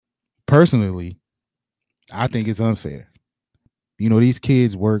personally, I think it's unfair. These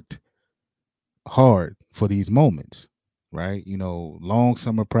kids worked hard for these moments, right? Long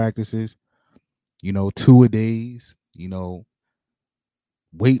summer practices, two a days,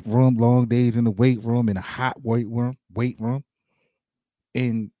 weight room, long days in the weight room, in a hot weight room.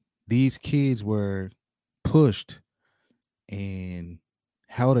 And these kids were pushed and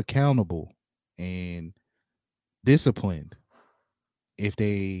held accountable and disciplined if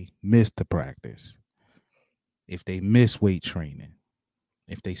they missed the practice, if they missed weight training,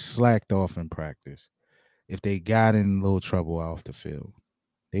 if they slacked off in practice, if they got in a little trouble off the field.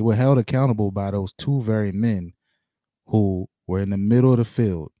 They were held accountable by those two very men who were in the middle of the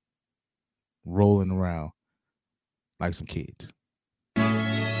field rolling around like some kids.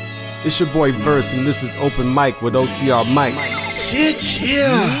 It's your boy Verse, and this is Open Mic with OTR Mike. Shit,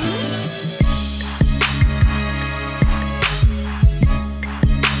 yeah.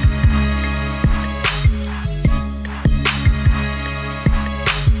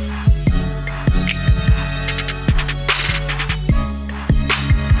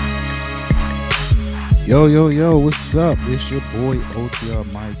 Yo, what's up? It's your boy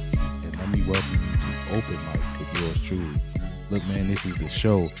OTR Mike, and let me welcome you to Open Mic with yours truly. Look, man, this is the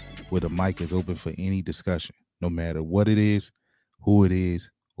show where the mic is open for any discussion, no matter what it is, who it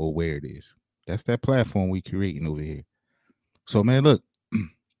is, or where it is. That's that platform we creating over here. So, man, look,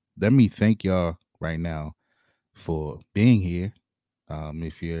 let me thank y'all right now for being here.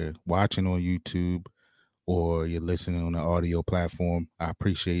 If you're watching on YouTube or you're listening on the audio platform, I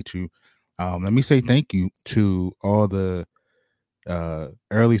appreciate you. Let me say thank you to all the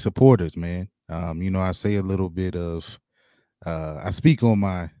early supporters, man. I say a little bit of, I speak on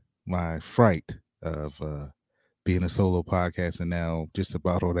my fright of being a solo podcaster now, just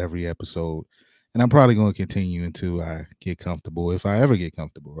about on every episode, and I'm probably going to continue until I get comfortable, if I ever get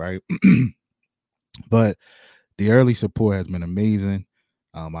comfortable, right? But the early support has been amazing.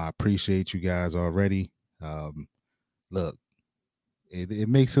 I appreciate you guys already. Look. It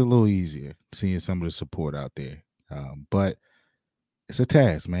makes it a little easier seeing some of the support out there. But it's a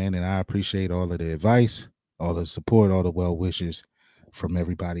task, man. And I appreciate all of the advice, all the support, all the well wishes from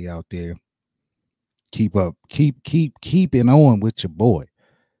everybody out there. Keep up, keeping on with your boy.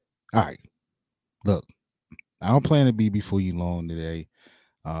 All right. Look, I don't plan to be before you long today.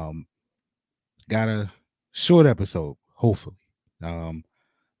 Got a short episode, hopefully.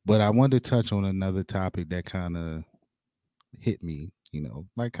 But I wanted to touch on another topic that kind of hit me,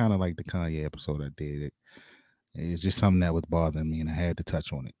 kind of like the Kanye episode I did. It's just something that was bothering me, and I had to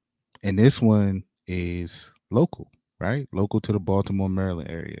touch on it. And this one is local, right? Local to the Baltimore,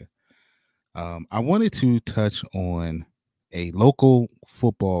 Maryland area. I wanted to touch on a local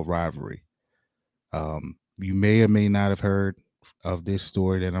football rivalry. You may or may not have heard of this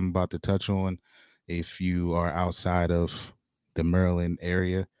story that I'm about to touch on if you are outside of the Maryland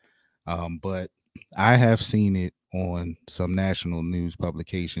area. But I have seen it on some national news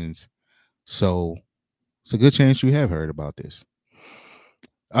publications. So it's a good chance you have heard about this.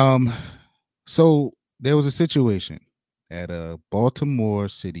 So there was a situation at a Baltimore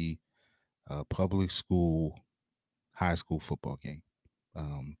City public school high school football game.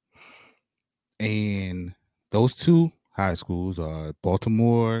 And those two high schools are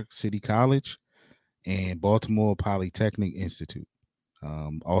Baltimore City College and Baltimore Polytechnic Institute,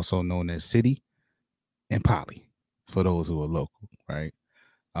 also known as City and Poly for those who are local, right?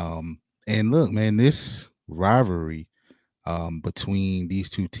 And look, man, this rivalry between these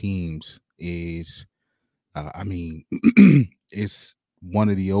two teams is, it's one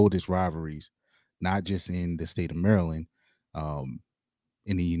of the oldest rivalries, not just in the state of Maryland,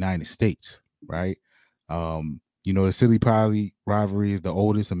 in the United States, right? The City Poly rivalry is the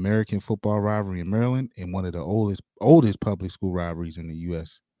oldest American football rivalry in Maryland and one of the oldest public school rivalries in the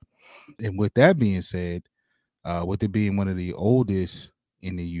U.S. And with that being said, with it being one of the oldest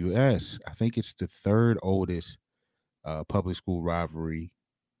in the U.S., I think it's the third oldest public school rivalry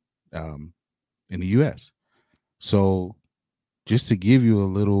in the U.S. So just to give you a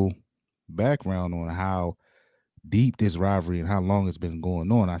little background on how deep this rivalry and how long it's been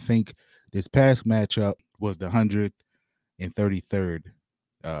going on, I think this past matchup was the 133rd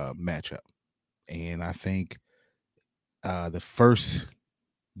matchup. And I think the first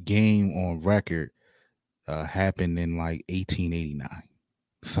game on record happened in like 1889.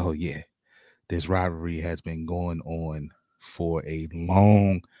 So, yeah, this rivalry has been going on for a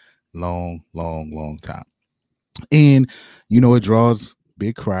long time. And, it draws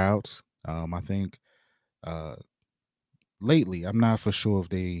big crowds. I think lately, I'm not for sure if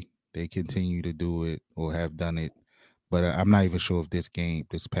they continue to do it or have done it, but I'm not even sure if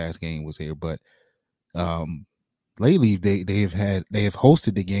this past game was here. But lately they have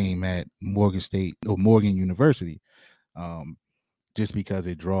hosted the game at Morgan State or Morgan University, just because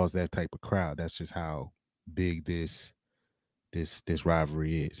it draws that type of crowd. That's just how big this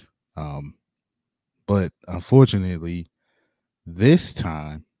rivalry is. But unfortunately, this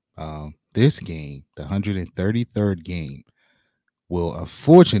time, this game, the 133rd game, will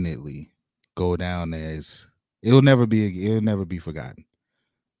unfortunately go down as it'll never be forgotten.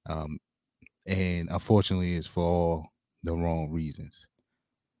 And unfortunately, it's for all the wrong reasons.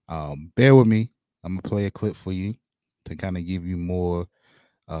 Bear with me. I'm gonna play a clip for you to kind of give you more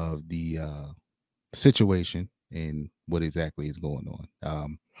of the situation and what exactly is going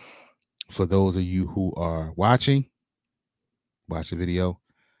on. For those of you who are watching, watch the video.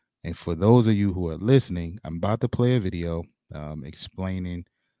 And for those of you who are listening, I'm about to play a video explaining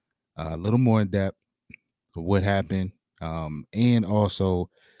a little more in depth of what happened. And also,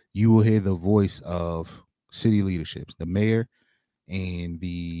 you will hear the voice of city leadership, the mayor and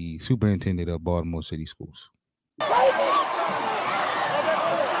the superintendent of Baltimore City Schools.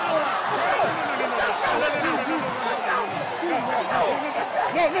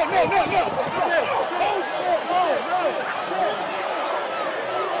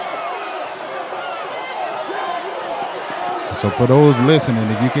 So for those listening,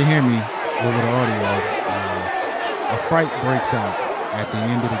 if you can hear me over the audio, a fight breaks out at the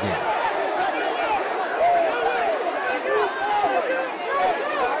end of the game.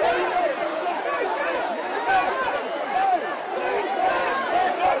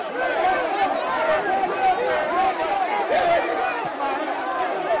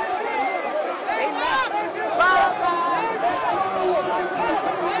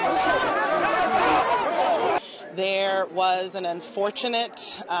 There was an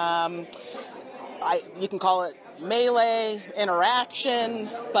unfortunate, you can call it melee interaction,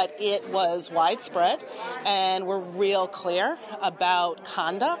 but it was widespread, and we're real clear about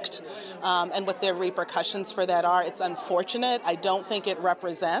conduct and what their repercussions for that are. It's unfortunate. I don't think it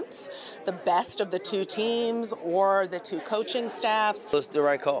represents the best of the two teams or the two coaching staffs. It's the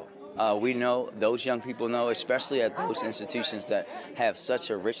right call. We know, those young people know, especially at those institutions that have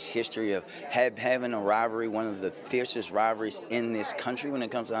such a rich history of having a rivalry, one of the fiercest rivalries in this country when it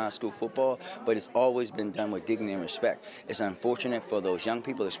comes to high school football, but it's always been done with dignity and respect. It's unfortunate for those young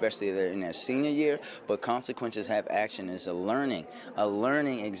people, especially if they're in their senior year, but consequences have action. It's a learning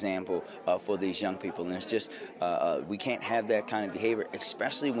example for these young people, and it's just, we can't have that kind of behavior,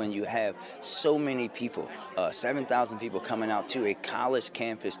 especially when you have so many people, 7,000 people coming out to a college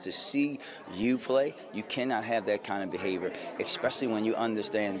campus to see you play. You cannot have that kind of behavior, especially when you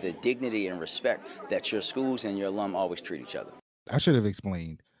understand the dignity and respect that your schools and your alum always treat each other. I should have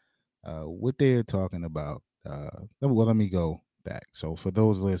explained what they're talking about. Let me go back. So for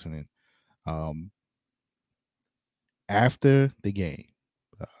those listening, after the game,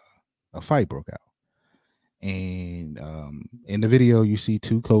 a fight broke out. And in the video, you see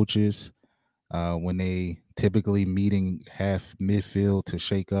two coaches when they typically meeting half midfield to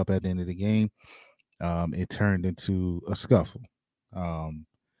shake up at the end of the game. It turned into a scuffle.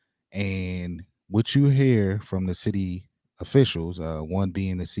 And what you hear from the city officials, one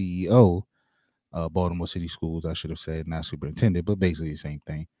being the CEO of Baltimore City Schools, I should have said, not superintendent, but basically the same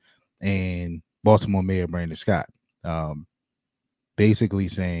thing, and Baltimore Mayor Brandon Scott, basically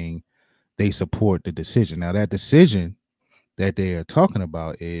saying they support the decision. Now, that decision that they are talking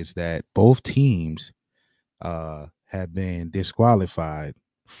about is that both teams have been disqualified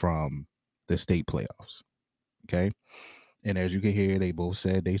from the state playoffs. Okay. And as you can hear, they both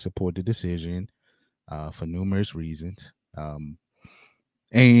said they support the decision for numerous reasons.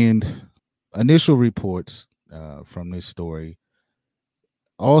 And initial reports from this story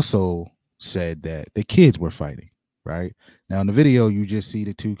also said that the kids were fighting, right? Now in the video, you just see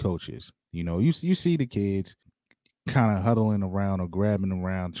the two coaches. You know, you see the kids kind of huddling around or grabbing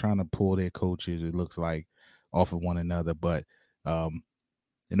around, trying to pull their coaches, it looks like, off of one another. But in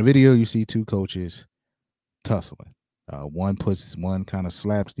the video, you see two coaches tussling. One kind of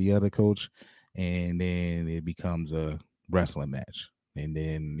slaps the other coach, and then it becomes a wrestling match. And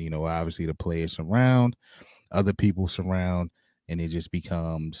then, you know, obviously the players surround, other people surround, and it just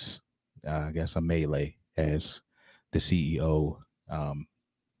becomes, I guess, a melee, as the CEO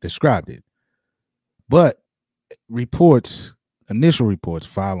described it. But initial reports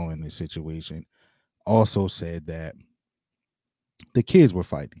following this situation also said that the kids were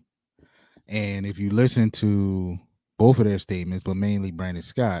fighting. And if you listen to both of their statements, but mainly Brandon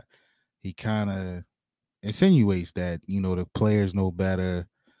Scott, he kind of insinuates that, you know, the players know better.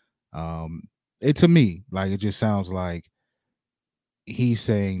 to me, like, it just sounds like he's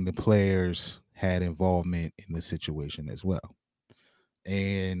saying the players had involvement in the situation as well.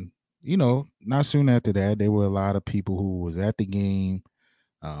 And not soon after that, there were a lot of people who was at the game,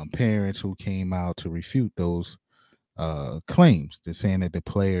 parents who came out to refute those claims. They're saying that the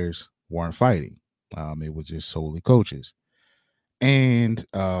players weren't fighting. It was just solely coaches. And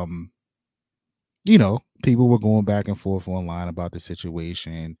people were going back and forth online about the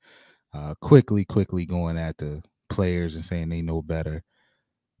situation, quickly going at the players and saying they know better.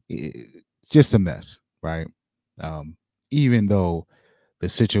 It's just a mess, right? Um, Even though the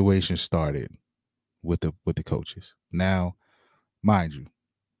situation started with the coaches. Now, mind you,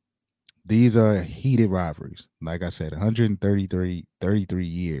 these are heated rivalries. Like I said, 33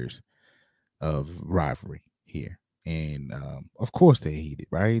 years of rivalry here. And of course they're heated,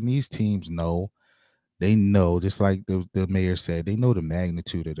 right? And these teams know, just like the mayor said, they know the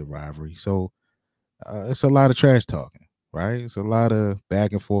magnitude of the rivalry. So it's a lot of trash talking, right? It's a lot of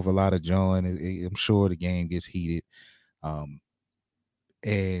back and forth, a lot of jawing. I'm sure the game gets heated.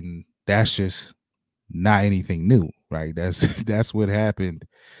 And that's just not anything new, right? That's that's what happened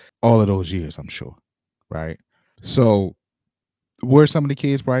all of those years, I'm sure, right? So were some of the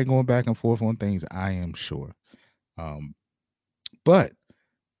kids probably going back and forth on things? I am sure. Um, but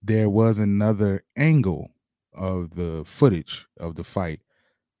there was another angle of the footage of the fight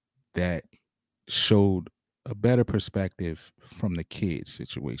that showed a better perspective from the kids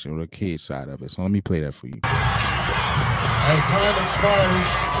situation, or the kids side of it. So let me play that for you. As time expires,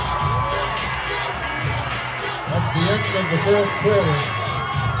 that's the end of the fourth quarter.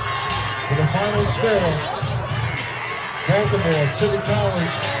 For the final score, Baltimore City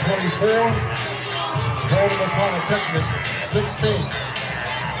College 24, Baltimore Polytechnic 16.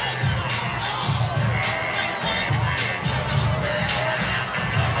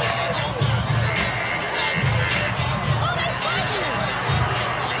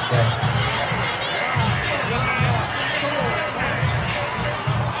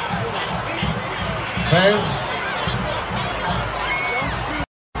 Fans?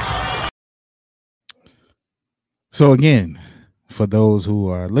 So again, for those who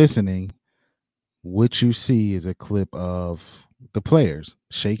are listening, what you see is a clip of the players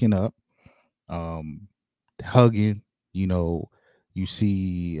shaking up, um, hugging. You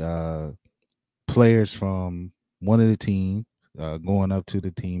see players from one of the team going up to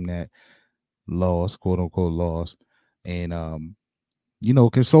the team that lost, quote unquote lost, and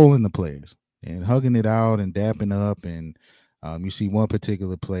consoling the players and hugging it out and dapping up. And you see one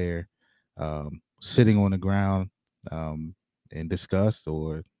particular player sitting on the ground in disgust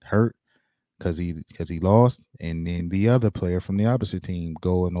or hurt because he lost, and then the other player from the opposite team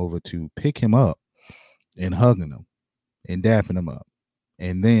going over to pick him up and hugging him and dapping him up.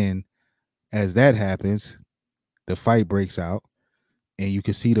 And then as that happens, the fight breaks out, and you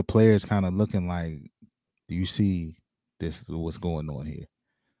can see the players kind of looking like, do you see this, what's going on here?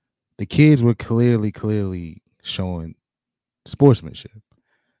 The kids were clearly showing sportsmanship.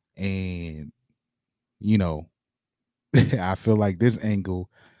 And I feel like this angle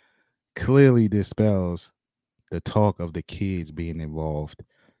clearly dispels the talk of the kids being involved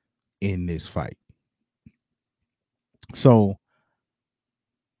in this fight. So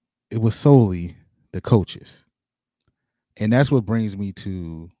it was solely the coaches. And that's what brings me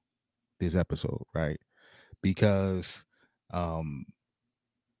to this episode, right? Because the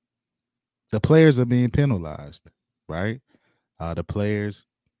players are being penalized, right? The players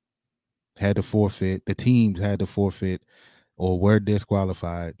had to forfeit, the teams had to forfeit or were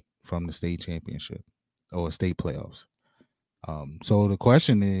disqualified from the state championship or state playoffs. So the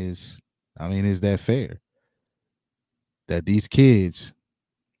question is, is that fair that these kids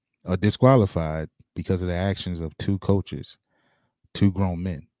are disqualified because of the actions of two coaches, two grown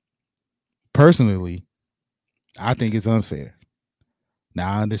men? Personally, I think it's unfair.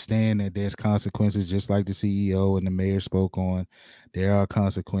 Now, I understand that there's consequences, just like the CEO and the mayor spoke on. There are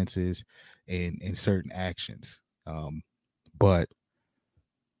consequences in certain actions. But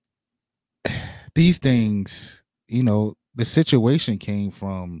these things, the situation came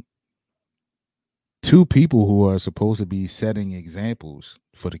from two people who are supposed to be setting examples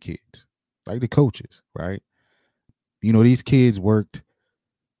for the kids, like the coaches, right? These kids worked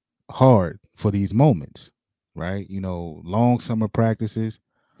hard for these moments, right? Long summer practices,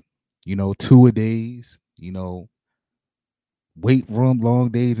 2-a-days, weight room, long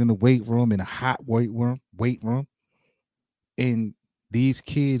days in the weight room, in a hot weight room. And these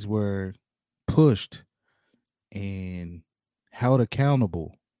kids were pushed and held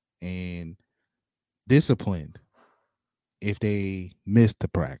accountable and disciplined if they missed the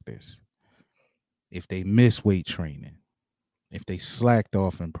practice. if they miss weight training, if they slacked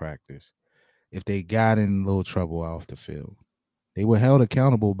off in practice, if they got in a little trouble off the field, they were held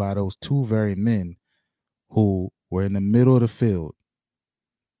accountable by those two very men who were in the middle of the field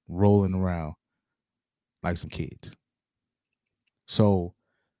rolling around like some kids. So,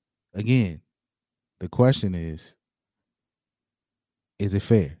 again, the question is it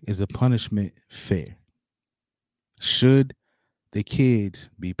fair? Is the punishment fair? Should the kids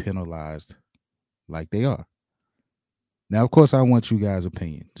be penalized like they are? Now, of course, I want you guys'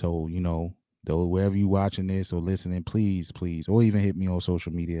 opinion. So, though wherever you watching this or listening, please, or even hit me on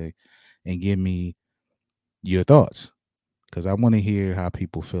social media and give me your thoughts, because I want to hear how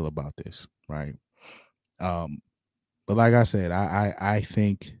people feel about this, right? But like I said, I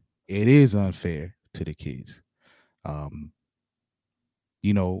think it is unfair to the kids. What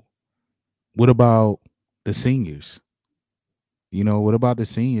about the seniors? What about the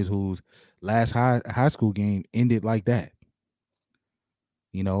seniors whose last high school game ended like that?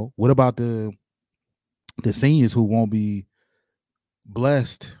 What about the seniors who won't be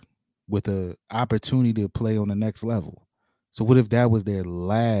blessed with the opportunity to play on the next level? So what if that was their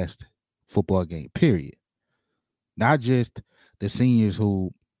last football game, period? Not just the seniors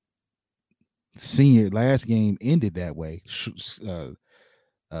who senior last game ended that way,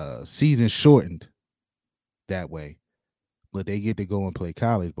 season shortened that way, but they get to go and play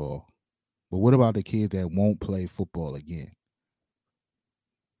college ball. But what about the kids that won't play football again?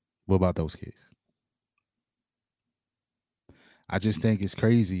 What about those kids? I just think it's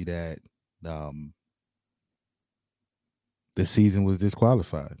crazy that the season was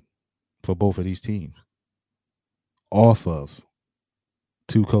disqualified for both of these teams off of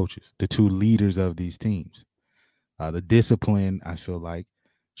two coaches, the two leaders of these teams. The discipline, I feel like,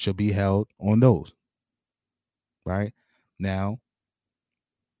 should be held on those. Right? Now,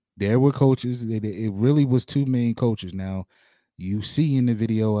 there were coaches. It really was two main coaches. Now, you see in the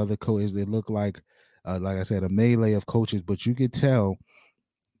video other coaches that look like I said, a melee of coaches, but you could tell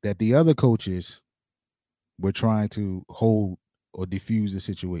that the other coaches were trying to hold or diffuse the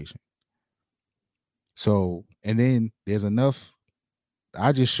situation. So, and then there's enough.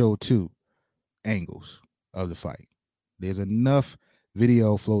 I just showed two angles of the fight. There's enough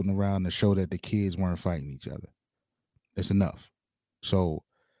video floating around to show that the kids weren't fighting each other. It's enough. So,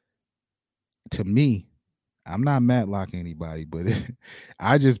 to me, I'm not Matlocking anybody, but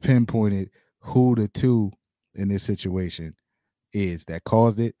I just pinpointed who the two in this situation is that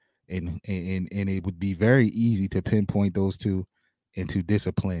caused it, and it would be very easy to pinpoint those two and to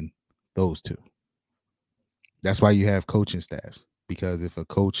discipline those two. That's why you have coaching staffs, because if a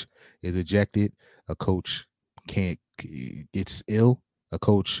coach is ejected, a coach gets ill, a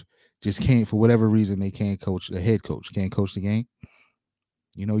coach just can't, for whatever reason, they can't coach, the head coach can't coach the game.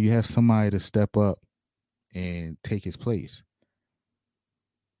 You have somebody to step up and take his place.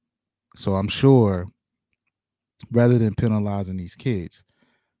 So I'm sure rather than penalizing these kids,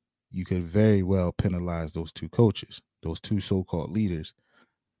 you could very well penalize those two coaches, those two so-called leaders,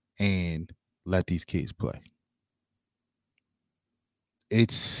 and let these kids play. It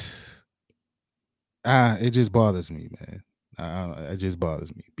just bothers me, man. It just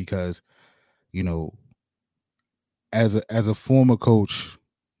bothers me because, as a former coach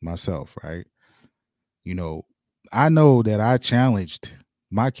myself, right? I know that I challenged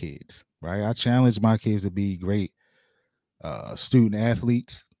my kids, right? I challenged my kids to be great student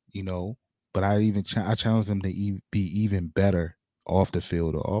athletes, but I challenged them to be even better off the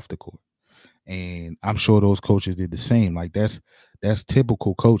field or off the court. And I'm sure those coaches did the same. Like that's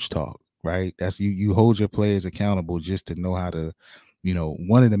typical coach talk, right? That's you hold your players accountable just to know how to,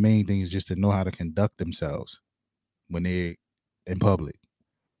 one of the main things is just to know how to conduct themselves when they're in public,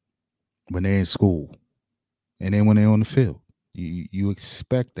 when they're in school, and then when they're on the field. You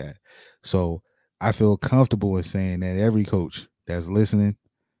expect that. So I feel comfortable in saying that every coach that's listening,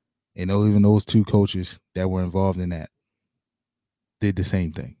 and even those two coaches that were involved in that, did the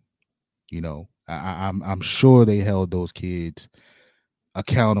same thing. I'm sure they held those kids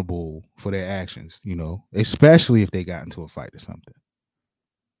accountable for their actions, especially if they got into a fight or something.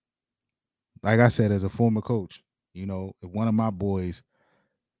 Like I said, as a former coach, if one of my boys,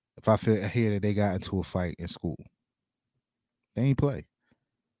 if I hear that they got into a fight in school, they ain't play.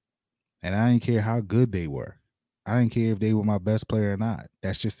 And I didn't care how good they were. I didn't care if they were my best player or not.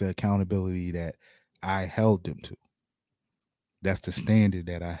 That's just the accountability that I held them to. That's the standard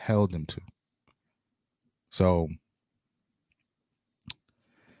that I held them to. So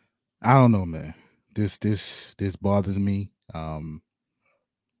I don't know, man. This bothers me. I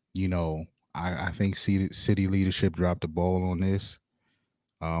think city leadership dropped the ball on this.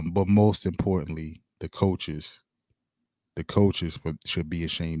 But most importantly, the coaches should be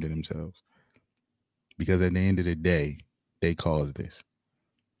ashamed of themselves, because at the end of the day, they caused this.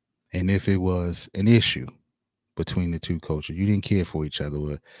 And if it was an issue between the two coaches, you didn't care for each other,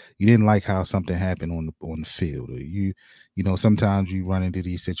 or you didn't like how something happened on the field, or you know, sometimes you run into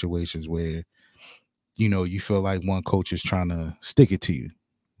these situations where, you know, you feel like one coach is trying to stick it to you,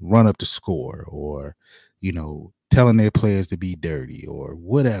 run up the score, or, you know, telling their players to be dirty or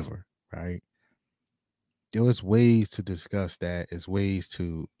whatever, right? There was ways to discuss that. There's ways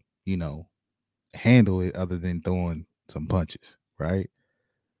to, you know, handle it other than throwing some punches, right?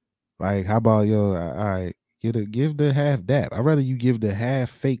 Like, how about, yo, all right, give the half dap. I'd rather you give the half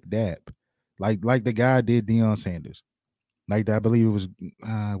fake dap, like the guy did Deion Sanders. Like, I believe it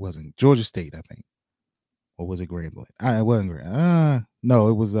wasn't Georgia State, I think. Or was it Grambling? It wasn't Grambling. No,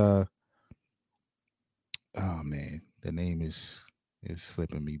 it was oh man, the name is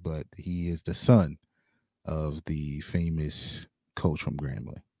slipping me, but he is the son of the famous coach from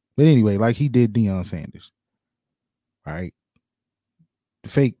Grambling. But anyway, like he did Deion Sanders, right? The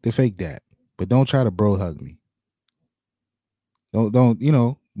fake dap, but don't try to bro hug me. Don't you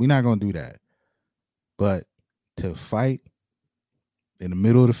know? We're not gonna do that. But to fight in the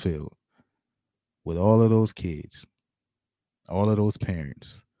middle of the field with all of those kids, all of those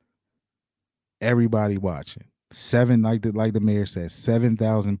parents, everybody watching, like the mayor says,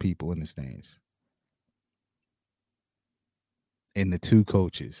 7,000 people in the stands, and the two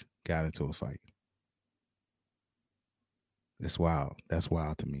coaches got into a fight. That's wild. That's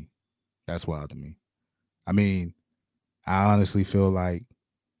wild to me. That's wild to me. I mean, I honestly feel like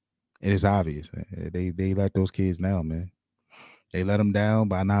it is obvious. They let those kids down, man. They let them down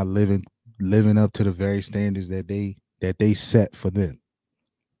by not living up to the very standards that they set for them,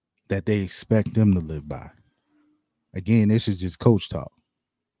 that they expect them to live by. Again, this is just coach talk.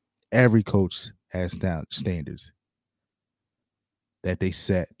 Every coach has standards that they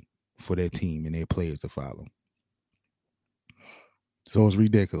set for their team and their players to follow. So it's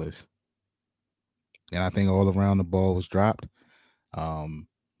ridiculous. And I think all around the ball was dropped.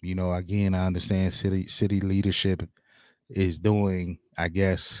 You know, again, I understand city leadership is doing, I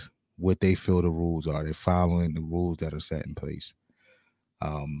guess, what they feel the rules are. They're following the rules that are set in place.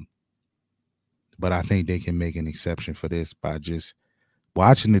 But I think they can make an exception for this by just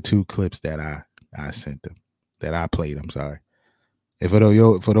watching the two clips that I sent them, that I played. I'm sorry. For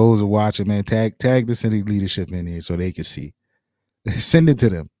those who are watching, man, tag the city leadership in here so they can see. Send it to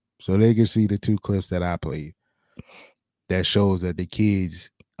them so they can see the two clips that I played. That shows that the kids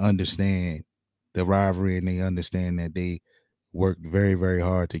understand the rivalry and they understand that they worked very, very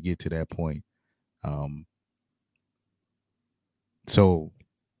hard to get to that point. So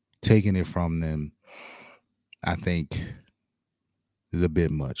taking it from them, I think, is a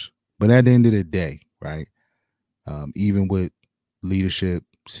bit much. But at the end of the day, right, even with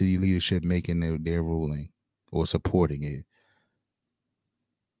city leadership making their ruling or supporting it,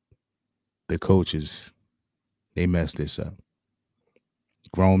 the coaches, they messed this up.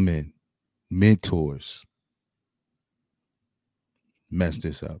 Grown men, mentors, messed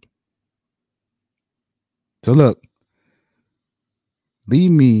this up. So look,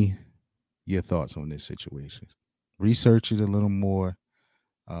 leave me your thoughts on this situation. Research it a little more.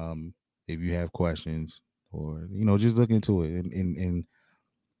 If you have questions, or, you know, just look into it and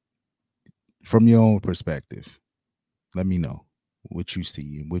from your own perspective, let me know what you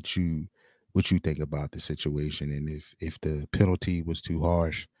see and what you think about the situation, and if the penalty was too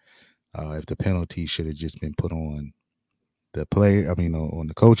harsh, if the penalty should have just been put on the player, on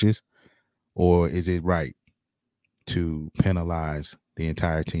the coaches, or is it right to penalize the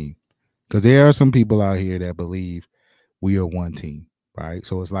entire team? Because there are some people out here that believe we are one team, right?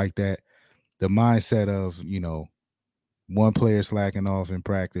 So it's like that, the mindset of, you know, one player slacking off in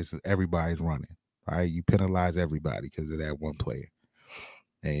practice, everybody's running, right? You penalize everybody because of that one player,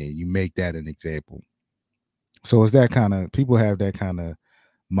 and you make that an example. So it's that kind of, people have that kind of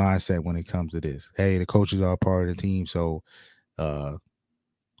mindset when it comes to this. Hey, the coaches are a part of the team, so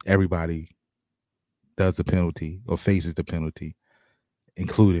everybody does the penalty or faces the penalty,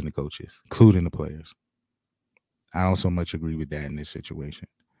 including the coaches, including the players. I don't so much agree with that in this situation.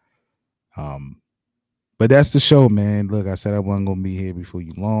 But that's the show, man. Look, I said I wasn't going to be here before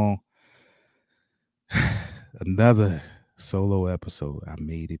you long. Another solo episode. I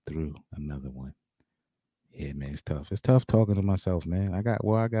made it through another one. Yeah, man, it's tough. It's tough talking to myself, man. I got,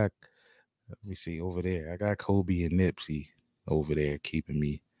 let me see, over there. I got Kobe and Nipsey over there keeping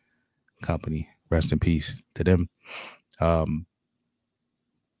me company. Rest in peace to them.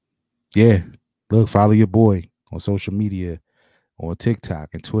 Yeah, look, follow your boy on social media, on TikTok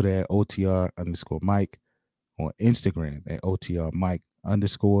and Twitter at OTR_Mike, on Instagram at OTR_Mike_.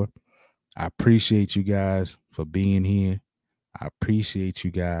 I appreciate you guys for being here. I appreciate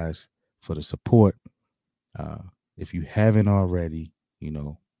you guys for the support. If you haven't already,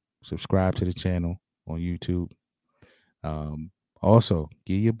 subscribe to the channel on YouTube. Also,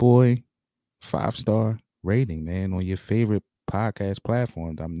 give your boy 5-star rating, man, on your favorite podcast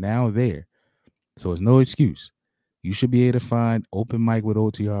platforms. I'm now there. So it's no excuse. You should be able to find Open Mic with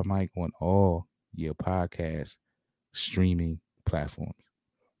OTR Mike on all your podcast streaming platforms.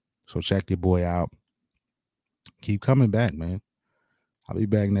 So check your boy out. Keep coming back, man. I'll be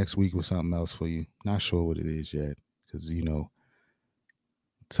back next week with something else for you. Not sure what it is yet, because,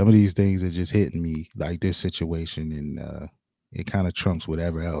 some of these things are just hitting me, like this situation, and it kind of trumps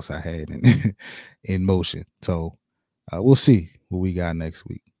whatever else I had in motion. So we'll see what we got next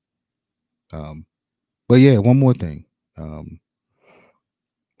week. But yeah, one more thing.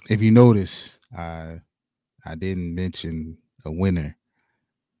 If you notice, I didn't mention a winner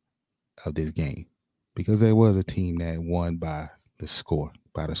of this game, because there was a team that won by the score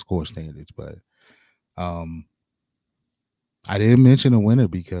standards. But I didn't mention a winner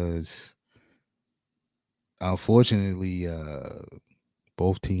because unfortunately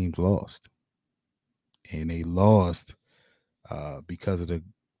both teams lost. And they lost because of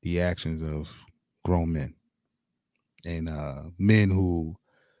the actions of grown men and men who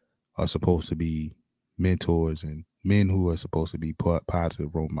are supposed to be mentors and men who are supposed to be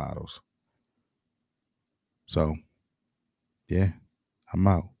positive role models. So, yeah, I'm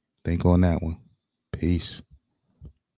out. Think on that one. Peace.